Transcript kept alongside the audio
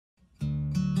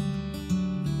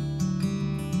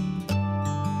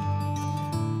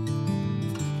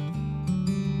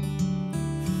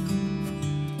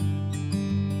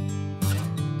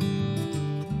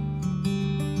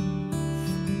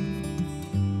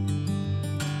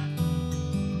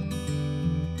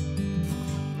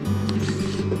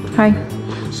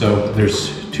Okay. So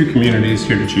there's two communities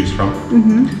here to choose from.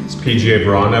 It's PGA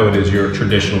VERANO. It is your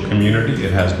traditional community.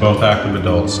 It has both active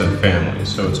adults and families,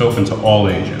 so it's open to all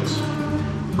ages.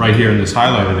 Right here in this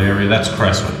highlighted area, that's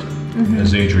Crestwood.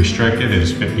 As age restricted, it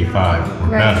is 55 or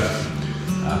better.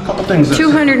 A couple things.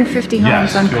 250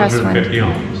 homes on Crestwood. 250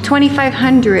 homes.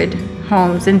 2,500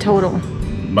 homes in total.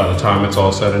 By the time it's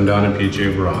all said and done in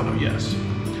PGA VERANO, yes.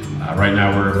 Right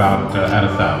now we're about at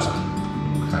 1,000.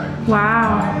 Okay.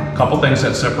 Wow. A couple things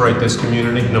that separate this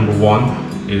community. Number one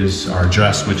is our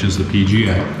address, which is the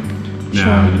PGA.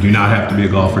 Now, you do not have to be a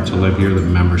golfer to live here. The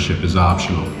membership is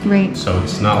optional. Right. So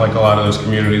it's not like a lot of those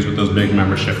communities with those big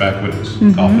membership equities.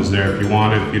 Golf is there if you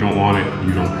want it. If you don't want it,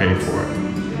 you don't pay for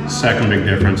it. Second big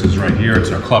difference is right here.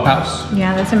 It's our clubhouse.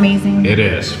 Yeah, that's amazing. It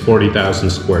is 40,000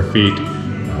 square feet.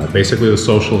 Basically the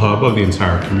social hub of the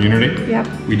entire community. Yep.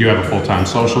 We do have a full-time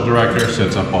social director,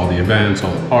 sets up all the events,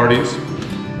 all the parties.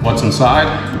 What's inside?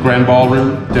 Grand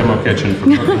ballroom, demo kitchen for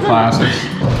cooking classes.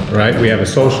 Right, we have a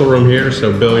social room here,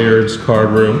 so billiards, card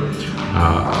room,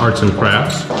 arts and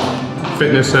crafts,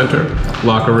 fitness center,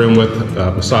 locker room with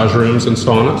massage rooms and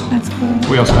saunas. That's cool.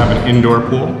 We also have an indoor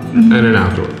pool and an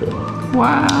outdoor pool.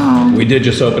 Wow. We did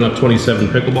just open up 27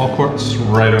 pickleball courts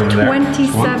right over there.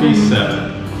 27.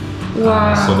 27.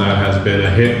 Wow. So that has been a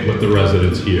hit with the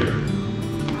residents here.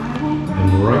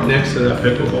 And right next to that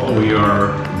pickleball, we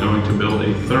are going to build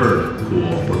a third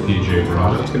pool for PGA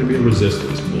VERANO. It's going to be a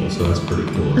resistance pool, so that's pretty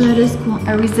cool. That is cool.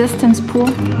 A resistance pool?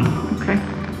 Okay.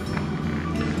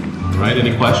 All right,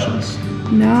 any questions?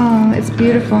 No, it's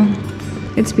beautiful.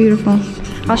 It's beautiful.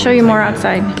 I'll show you more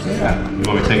outside. Yeah. You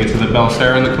want me to take it to the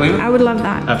BELLACERRA and the Collina? I would love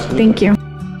that. Absolutely. Thank you.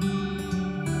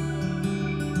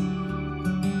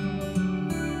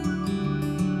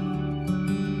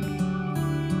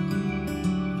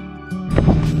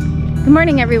 Good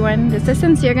morning, everyone. This is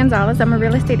Sonsire Gonzalez. I'm a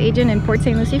real estate agent in Port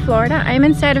Saint Lucie, Florida. I'm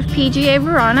inside of PGA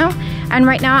VERANO, and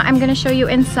right now I'm going to show you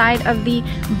inside of the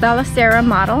BELLACERRA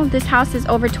model. This house is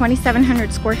over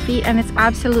 2,700 square feet, and it's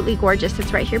absolutely gorgeous.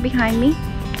 It's right here behind me.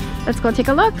 Let's go take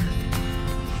a look.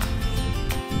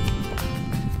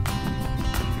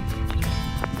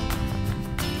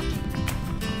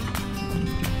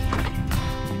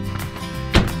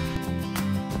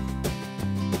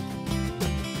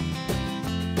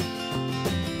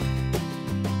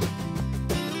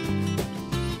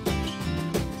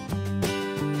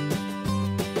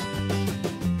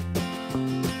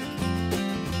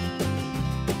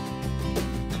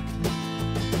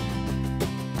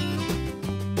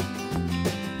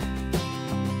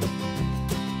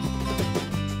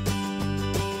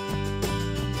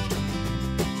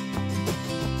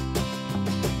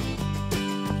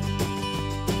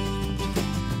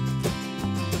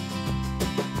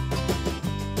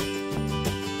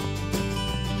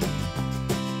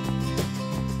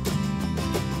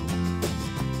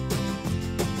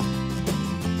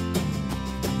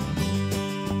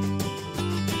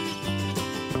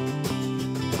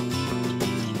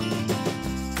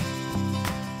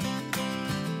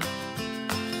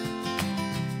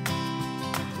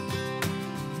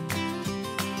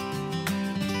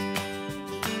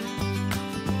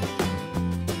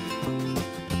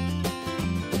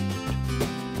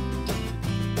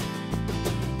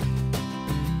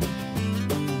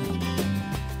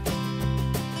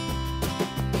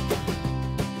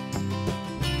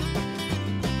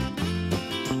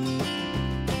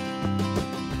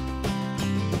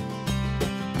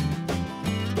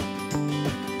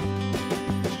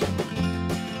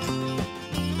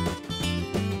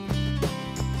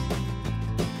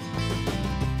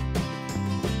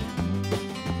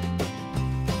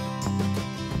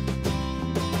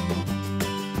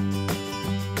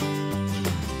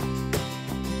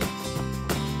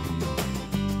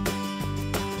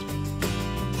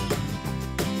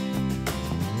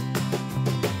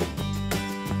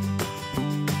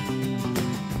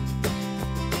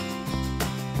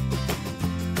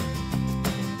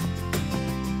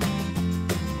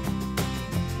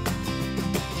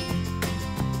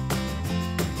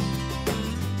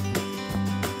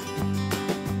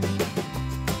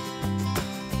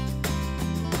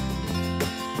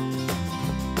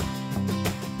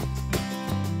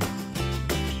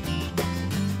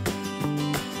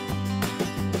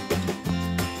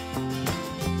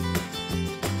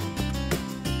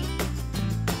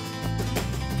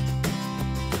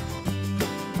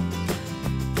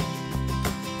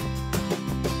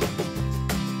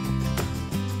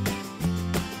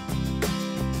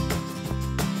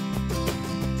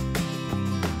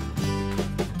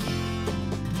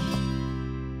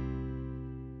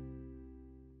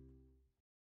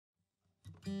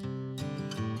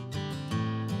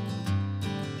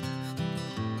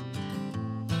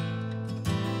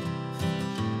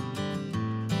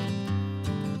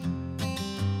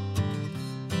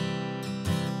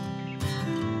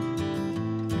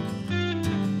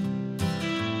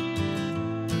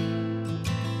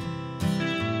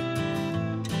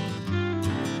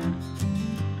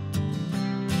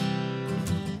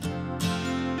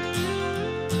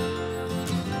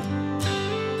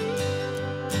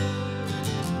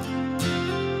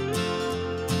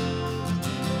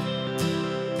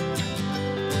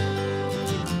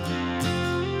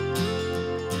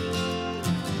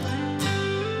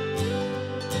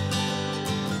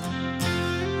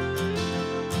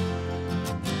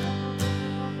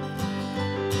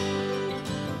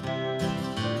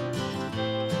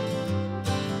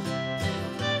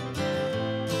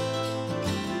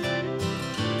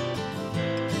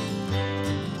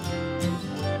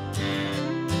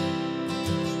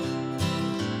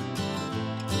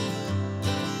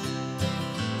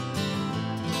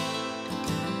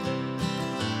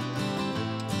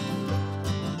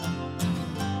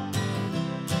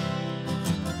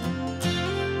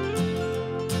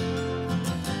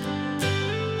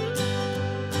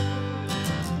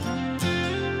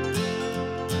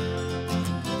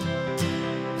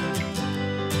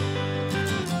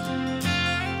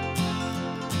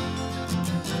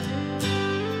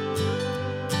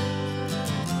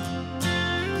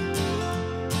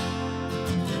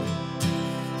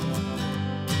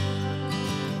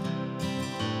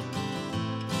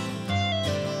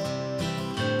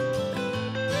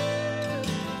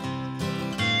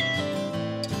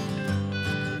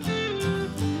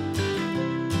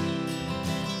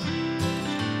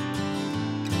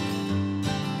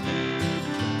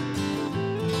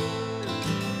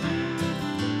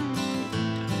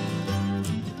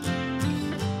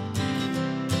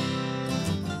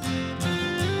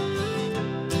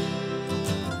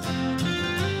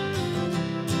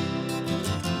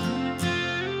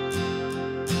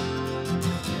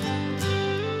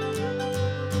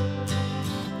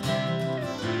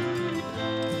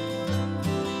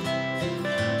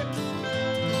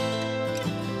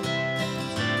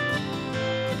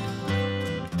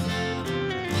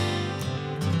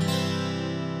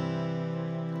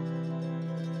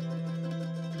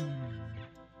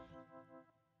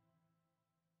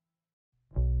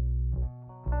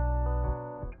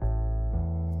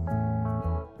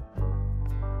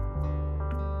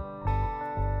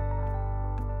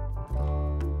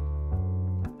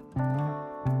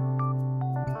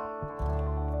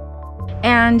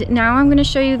 And now I'm going to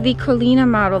show you the Collina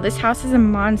model. This house is a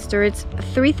monster. It's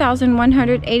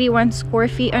 3,181 square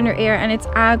feet under air, and it's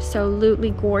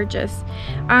absolutely gorgeous.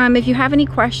 If you have any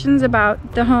questions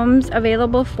about the homes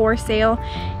available for sale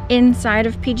inside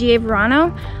of PGA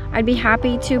Verano, I'd be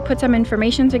happy to put some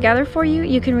information together for you.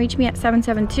 You can reach me at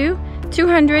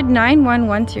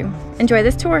 772-200-9112. Enjoy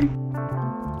this tour.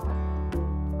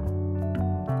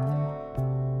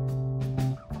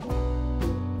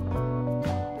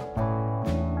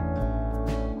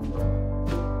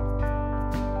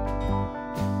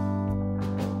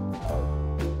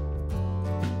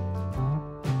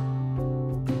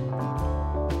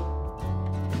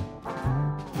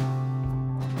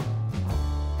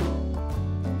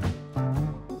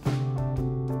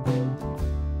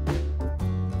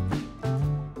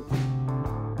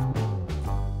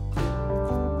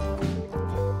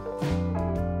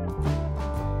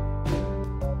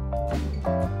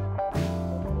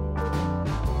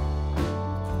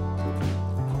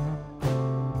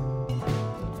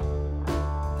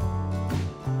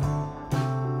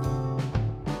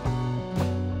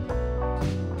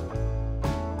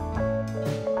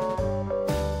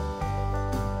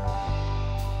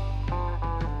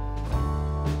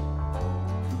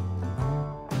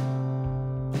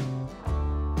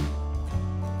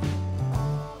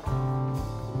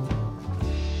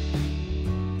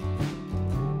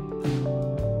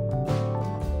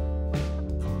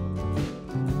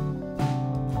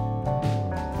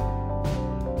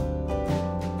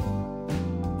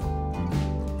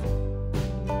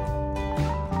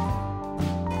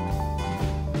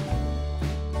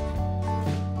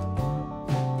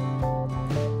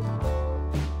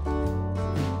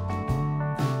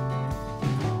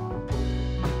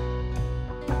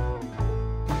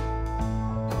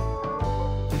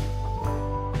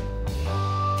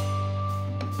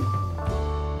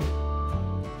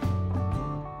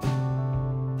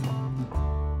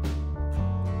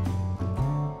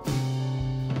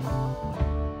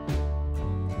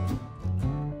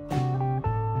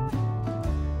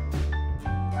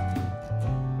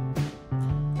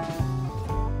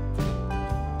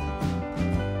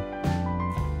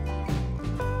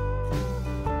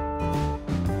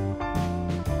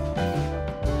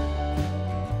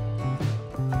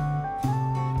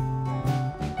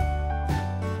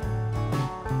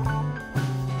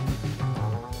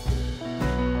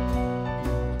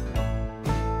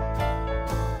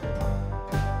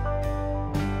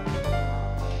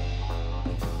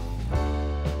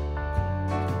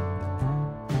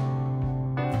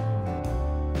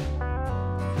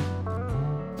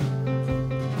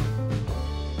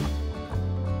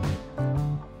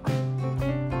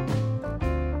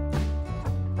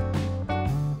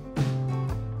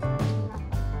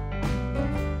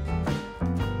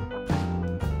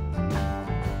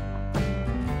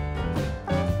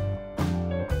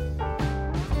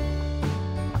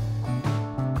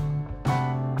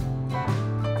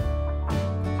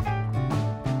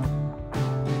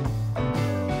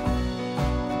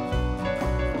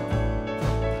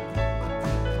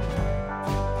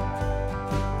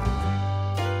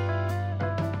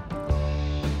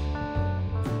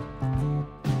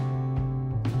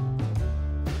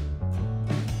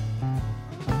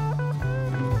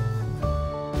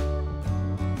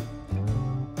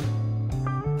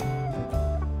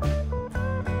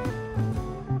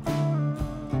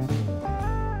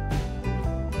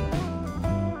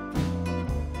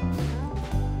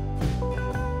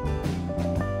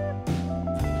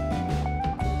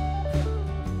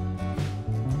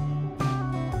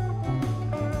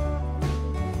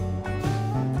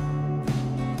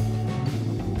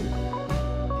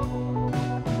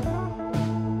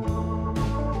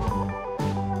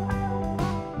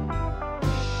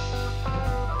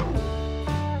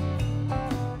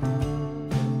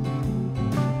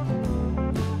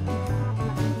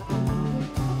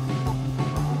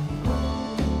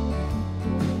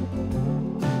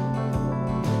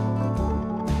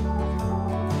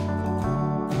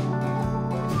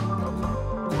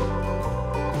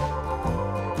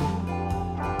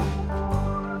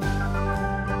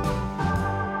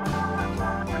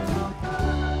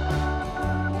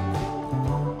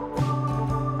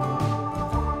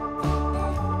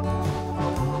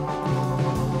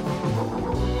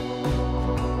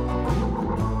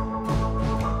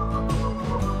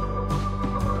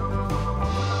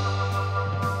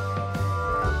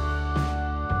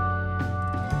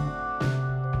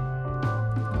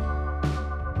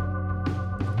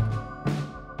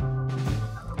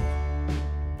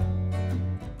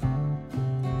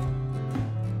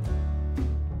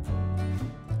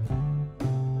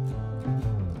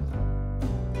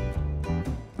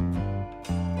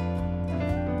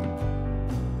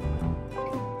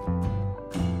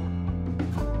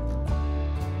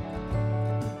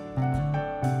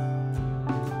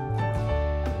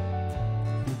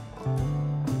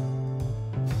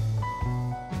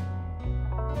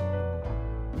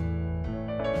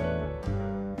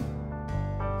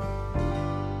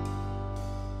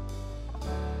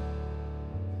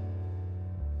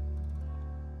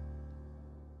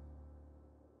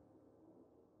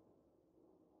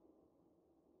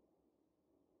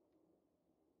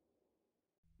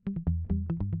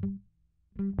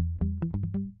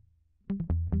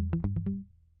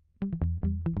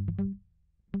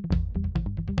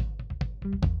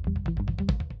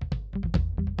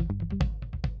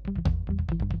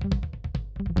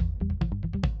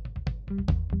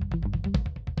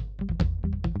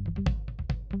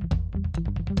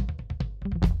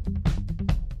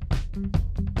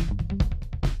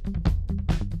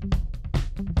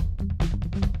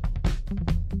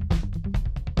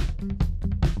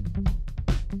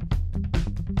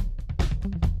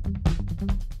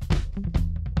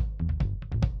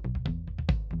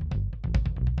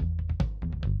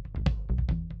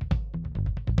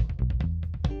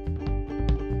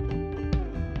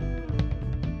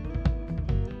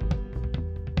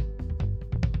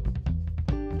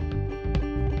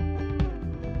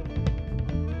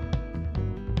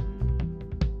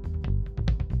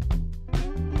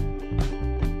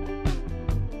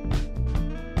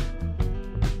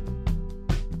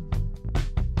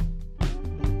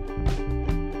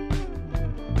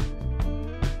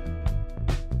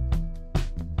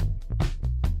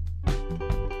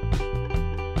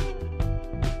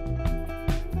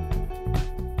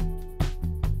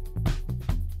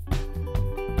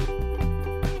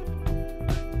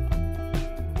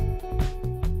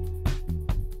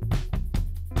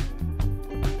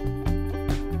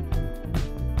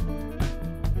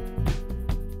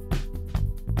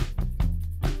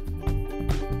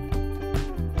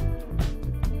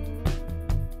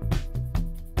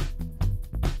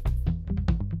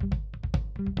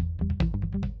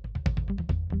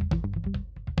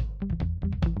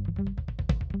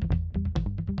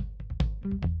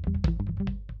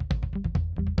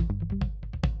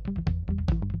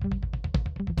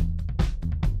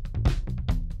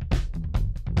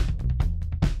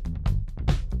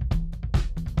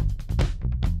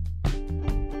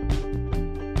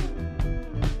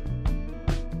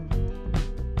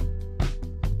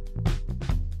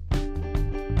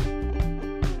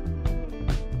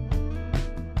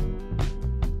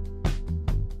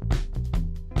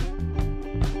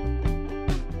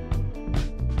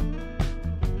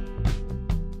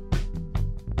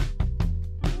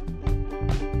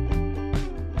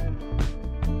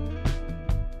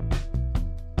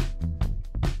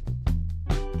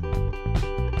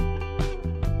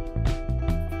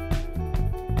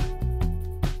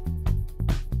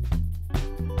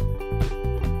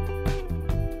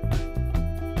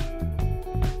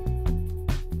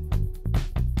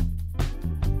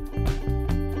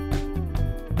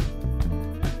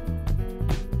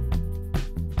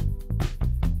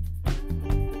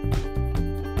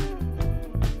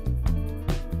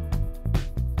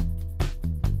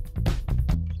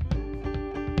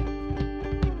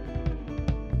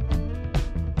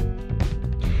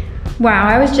 Wow,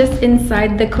 I was just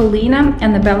inside the Collina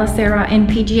and the BELLACERRA in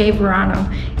PGA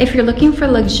VERANO. If you're looking for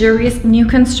luxurious new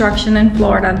construction in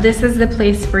Florida, this is the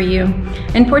place for you.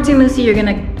 In Port Saint Lucie,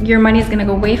 your money is gonna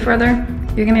go way further.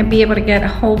 You're gonna be able to get a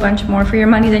whole bunch more for your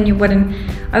money than you would in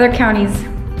other counties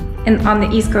on the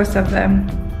east coast of the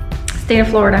state of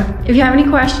Florida. If you have any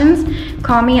questions,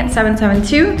 call me at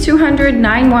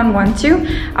 772-200-9112.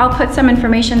 I'll put some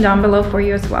information down below for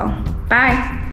you as well. Bye.